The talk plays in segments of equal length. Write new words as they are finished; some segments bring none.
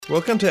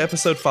Welcome to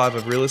episode 5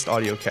 of Realist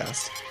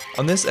Audiocast.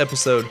 On this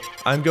episode,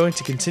 I'm going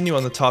to continue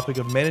on the topic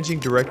of managing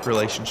direct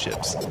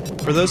relationships.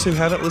 For those who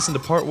haven't listened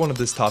to part 1 of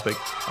this topic,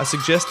 I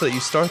suggest that you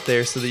start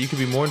there so that you can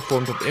be more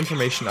informed of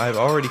information I have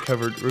already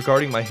covered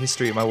regarding my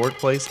history at my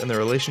workplace and the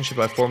relationship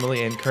I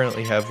formerly and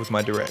currently have with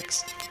my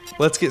directs.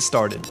 Let's get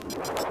started.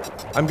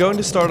 I'm going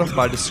to start off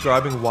by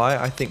describing why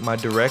I think my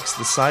directs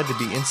decide to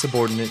be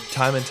insubordinate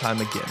time and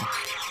time again.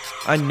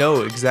 I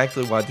know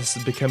exactly why this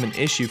has become an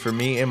issue for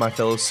me and my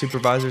fellow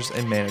supervisors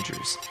and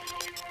managers.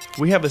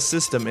 We have a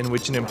system in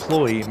which an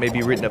employee may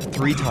be written up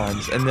 3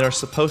 times and then are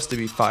supposed to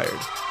be fired.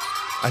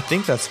 I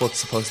think that's what's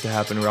supposed to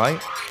happen,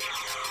 right?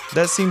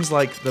 That seems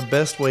like the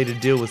best way to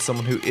deal with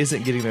someone who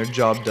isn't getting their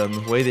job done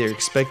the way they are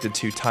expected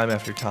to time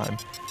after time.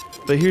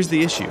 But here's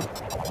the issue.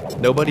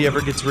 Nobody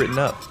ever gets written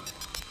up.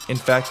 In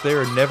fact,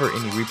 there are never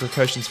any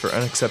repercussions for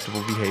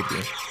unacceptable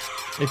behavior.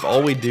 If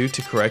all we do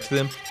to correct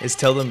them is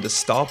tell them to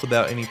stop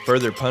without any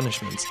further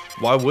punishments,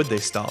 why would they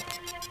stop?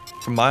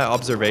 From my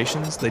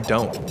observations, they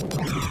don't.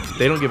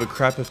 They don't give a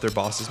crap if their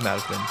boss is mad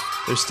at them.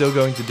 They're still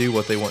going to do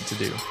what they want to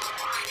do.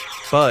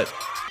 But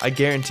I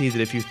guarantee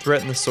that if you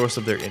threaten the source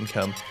of their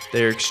income,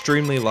 they are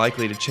extremely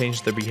likely to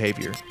change their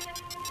behavior.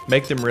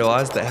 Make them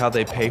realize that how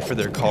they pay for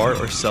their car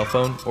or cell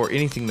phone or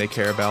anything they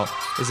care about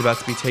is about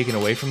to be taken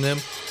away from them,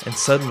 and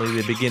suddenly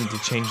they begin to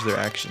change their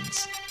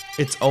actions.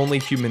 It's only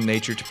human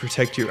nature to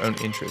protect your own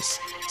interests,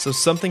 so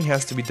something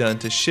has to be done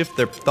to shift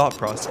their thought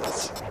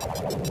process.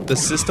 The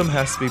system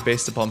has to be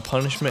based upon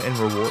punishment and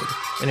reward,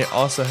 and it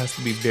also has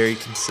to be very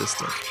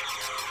consistent.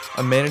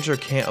 A manager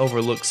can't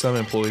overlook some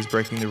employees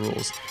breaking the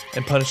rules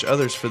and punish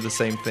others for the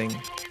same thing.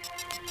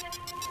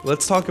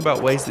 Let's talk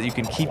about ways that you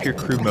can keep your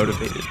crew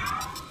motivated.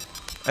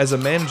 As a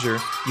manager,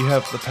 you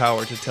have the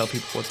power to tell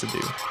people what to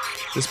do.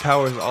 This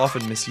power is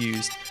often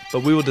misused,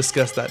 but we will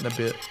discuss that in a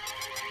bit.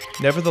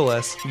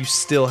 Nevertheless, you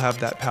still have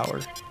that power.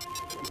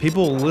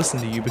 People will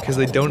listen to you because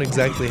they don't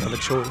exactly have a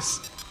choice.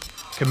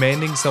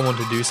 Commanding someone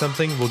to do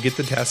something will get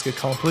the task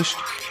accomplished,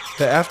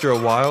 but after a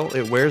while,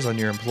 it wears on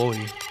your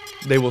employee.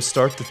 They will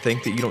start to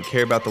think that you don't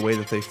care about the way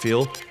that they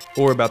feel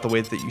or about the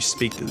way that you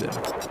speak to them.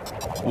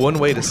 One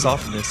way to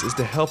soften this is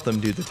to help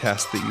them do the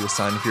task that you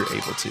assign if you're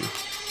able to.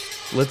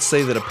 Let's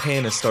say that a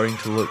pan is starting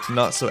to look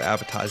not so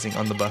appetizing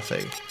on the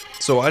buffet,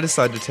 so I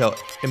decide to tell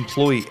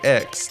Employee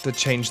X to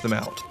change them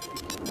out.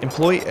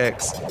 Employee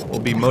X will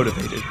be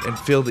motivated and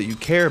feel that you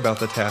care about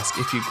the task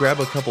if you grab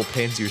a couple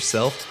pans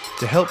yourself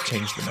to help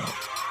change them out.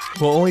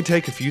 It will only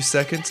take a few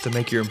seconds to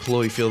make your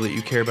employee feel that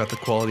you care about the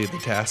quality of the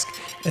task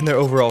and their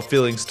overall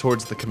feelings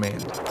towards the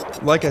command.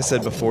 Like I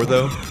said before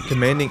though,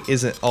 commanding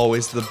isn't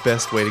always the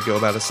best way to go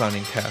about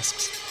assigning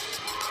tasks.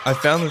 I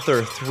found that there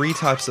are 3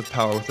 types of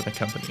power within a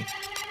company.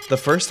 The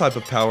first type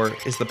of power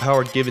is the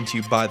power given to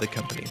you by the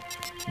company.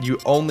 You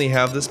only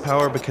have this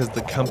power because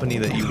the company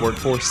that you work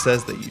for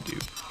says that you do.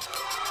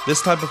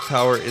 This type of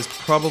power is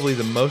probably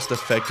the most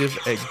effective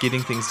at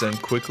getting things done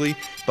quickly,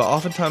 but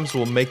oftentimes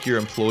will make your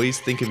employees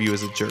think of you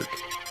as a jerk,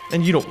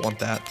 and you don't want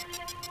that.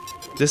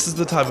 This is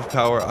the type of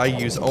power I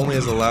use only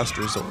as a last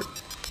resort.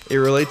 It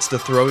relates to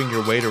throwing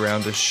your weight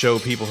around to show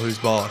people who's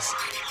boss,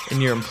 in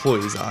your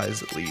employees'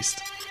 eyes at least.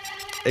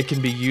 It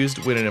can be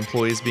used when an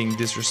employee is being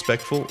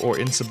disrespectful or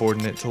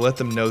insubordinate to let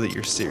them know that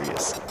you're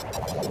serious.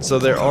 So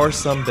there are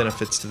some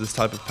benefits to this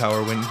type of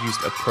power when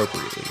used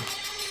appropriately.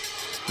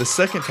 The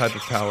second type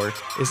of power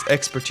is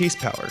expertise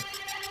power.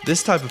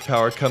 This type of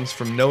power comes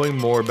from knowing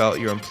more about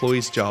your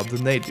employee's job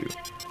than they do.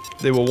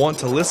 They will want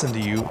to listen to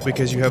you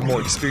because you have more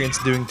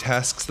experience doing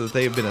tasks that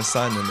they have been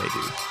assigned than they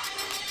do.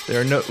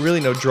 There are really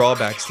no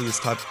drawbacks to this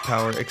type of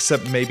power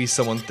except maybe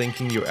someone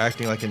thinking you're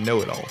acting like a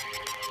know-it-all.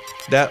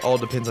 That all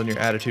depends on your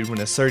attitude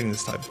when asserting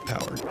this type of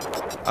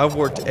power. I've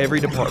worked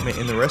every department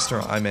in the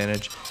restaurant I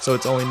manage, so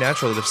it's only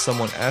natural that if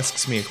someone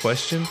asks me a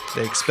question,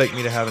 they expect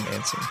me to have an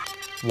answer.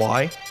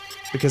 Why?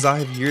 Because I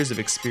have years of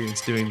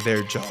experience doing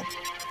their job.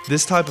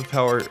 This type of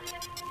power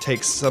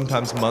takes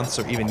sometimes months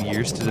or even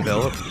years to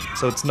develop,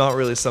 so it's not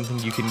really something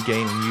you can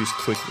gain and use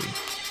quickly.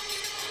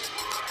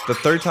 The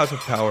third type of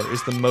power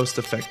is the most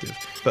effective,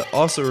 but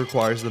also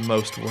requires the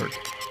most work.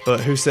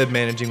 But who said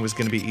managing was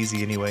going to be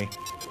easy anyway?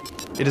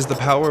 It is the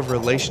power of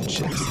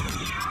relationships.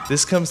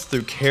 This comes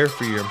through care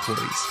for your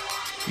employees.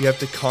 You have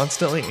to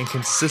constantly and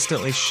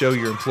consistently show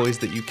your employees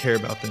that you care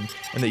about them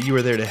and that you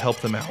are there to help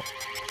them out.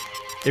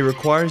 It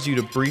requires you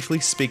to briefly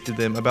speak to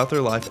them about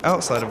their life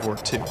outside of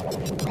work too.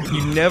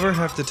 You never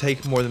have to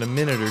take more than a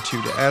minute or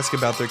 2 to ask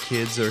about their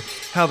kids or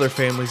how their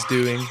family's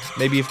doing,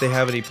 maybe if they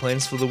have any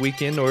plans for the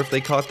weekend or if they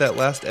caught that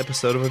last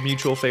episode of a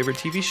mutual favorite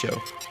TV show.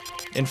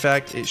 In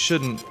fact, it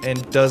shouldn't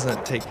and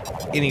doesn't take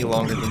any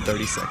longer than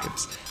 30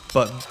 seconds,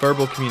 but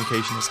verbal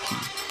communication is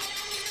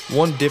key.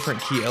 One different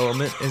key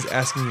element is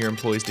asking your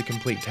employees to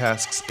complete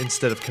tasks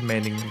instead of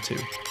commanding them to.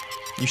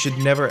 You should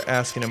never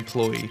ask an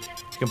employee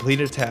to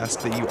complete a task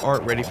that you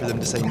aren't ready for them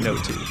to say no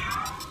to.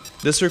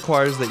 This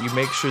requires that you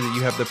make sure that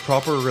you have the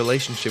proper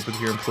relationship with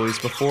your employees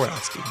before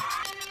asking.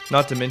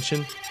 Not to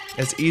mention,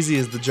 as easy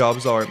as the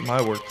jobs are at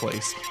my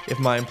workplace, if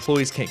my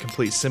employees can't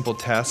complete simple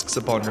tasks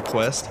upon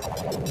request,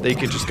 they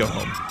could just go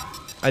home.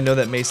 I know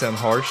that may sound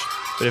harsh,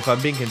 but if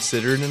I'm being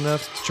considerate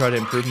enough to try to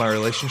improve my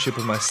relationship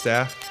with my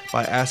staff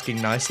by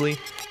asking nicely,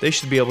 they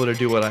should be able to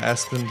do what I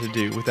ask them to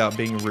do without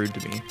being rude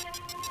to me.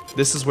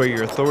 This is where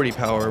your authority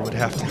power would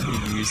have to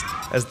be used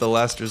as the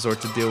last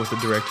resort to deal with a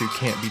director who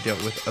can't be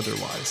dealt with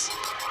otherwise.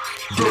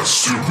 That's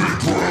stupid,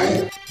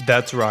 bro!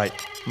 That's right,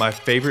 my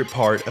favorite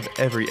part of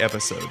every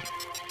episode.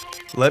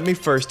 Let me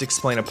first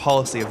explain a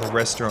policy of the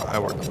restaurant I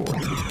work for.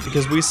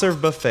 Because we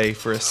serve buffet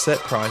for a set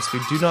price, we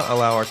do not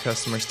allow our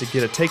customers to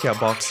get a takeout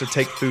box to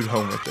take food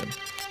home with them.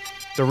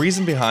 The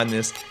reason behind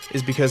this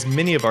is because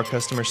many of our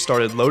customers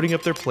started loading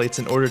up their plates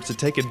in order to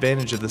take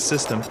advantage of the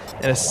system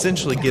and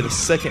essentially get a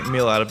second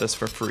meal out of us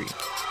for free.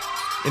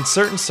 In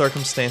certain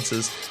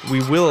circumstances, we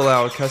will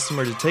allow a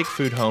customer to take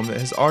food home that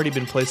has already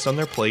been placed on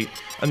their plate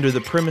under the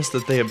premise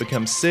that they have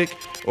become sick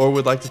or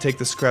would like to take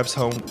the scraps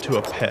home to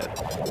a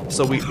pet.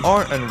 So we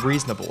aren't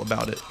unreasonable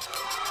about it.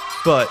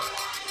 But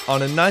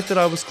on a night that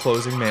I was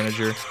closing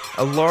manager,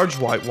 a large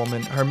white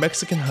woman, her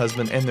Mexican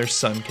husband, and their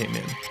son came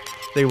in.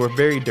 They were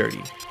very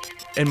dirty.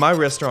 And my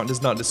restaurant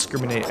does not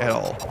discriminate at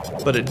all,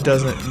 but it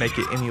doesn't make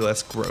it any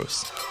less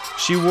gross.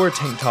 She wore a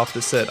tank top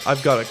that said,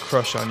 "I've got a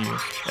crush on you,"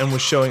 and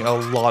was showing a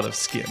lot of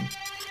skin.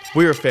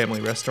 We're a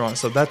family restaurant,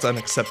 so that's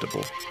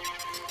unacceptable.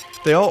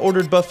 They all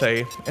ordered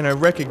buffet, and I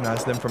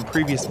recognized them from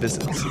previous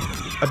visits.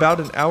 About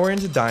an hour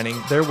into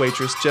dining, their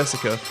waitress,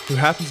 Jessica, who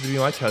happens to be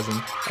my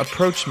cousin,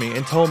 approached me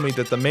and told me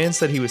that the man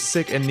said he was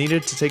sick and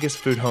needed to take his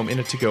food home in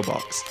a to-go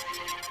box.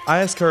 I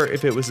asked her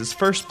if it was his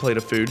first plate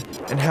of food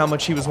and how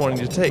much he was wanting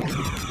to take.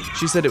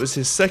 She said it was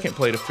his second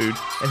plate of food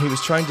and he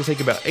was trying to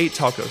take about 8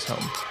 tacos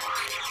home.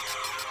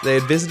 They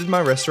had visited my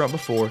restaurant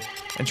before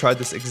and tried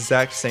this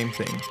exact same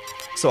thing.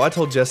 So I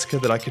told Jessica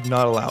that I could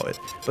not allow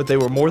it, but they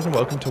were more than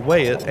welcome to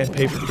weigh it and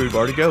pay for food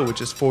bar to go, which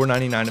is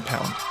 $4.99 a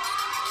pound.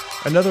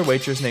 Another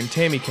waitress named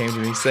Tammy came to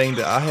me saying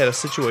that I had a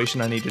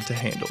situation I needed to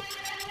handle.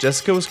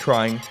 Jessica was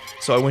crying,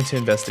 so I went to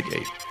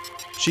investigate.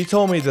 She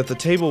told me that the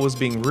table was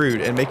being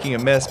rude and making a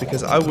mess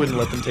because I wouldn't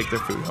let them take their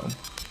food home.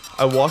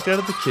 I walked out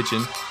of the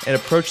kitchen and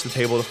approached the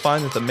table to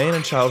find that the man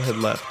and child had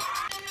left.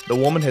 The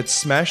woman had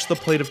smashed the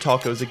plate of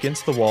tacos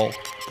against the wall,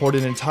 poured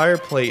an entire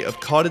plate of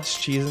cottage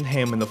cheese and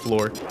ham on the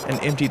floor, and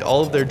emptied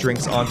all of their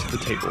drinks onto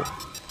the table.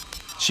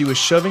 She was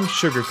shoving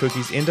sugar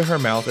cookies into her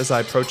mouth as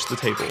I approached the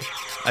table.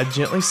 I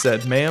gently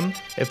said, "Ma'am,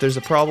 if there's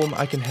a problem,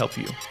 I can help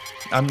you.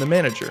 I'm the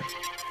manager."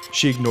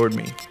 She ignored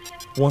me.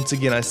 Once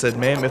again, I said,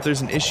 "Ma'am, if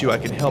there's an issue, I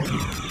can help you."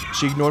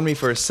 She ignored me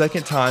for a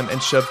second time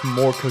and shoved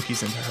more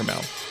cookies into her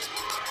mouth.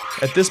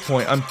 At this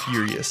point, I'm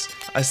furious.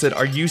 I said,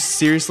 "Are you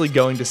seriously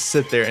going to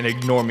sit there and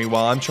ignore me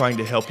while I'm trying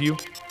to help you?"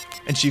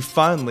 And she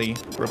finally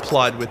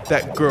replied with,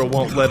 "That girl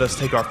won't let us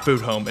take our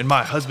food home, and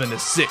my husband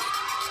is sick."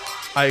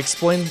 I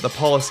explained the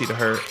policy to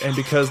her, and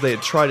because they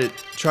had tried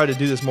to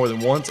do this more than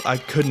once, I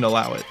couldn't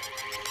allow it.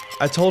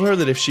 I told her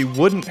that if she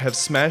wouldn't have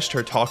smashed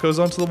her tacos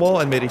onto the wall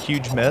and made a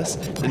huge mess,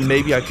 then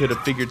maybe I could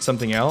have figured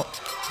something out.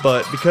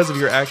 But because of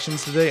your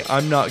actions today,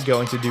 I'm not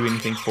going to do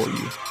anything for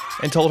you.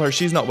 And told her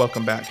she's not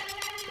welcome back.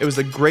 It was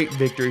a great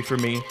victory for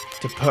me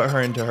to put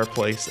her into her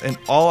place, and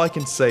all I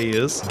can say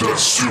is,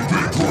 That's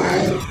stupid,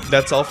 bro!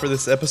 That's all for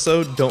this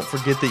episode. Don't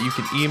forget that you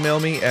can email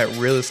me at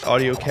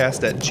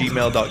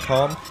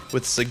realistaudiocast@gmail.com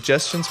with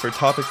suggestions for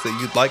topics that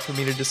you'd like for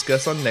me to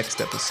discuss on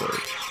next episode.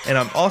 And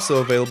I'm also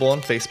available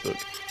on Facebook.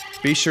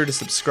 Be sure to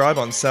subscribe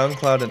on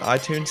SoundCloud and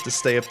iTunes to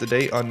stay up to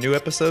date on new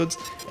episodes.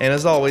 And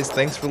as always,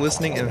 thanks for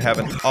listening and have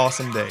an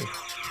awesome day.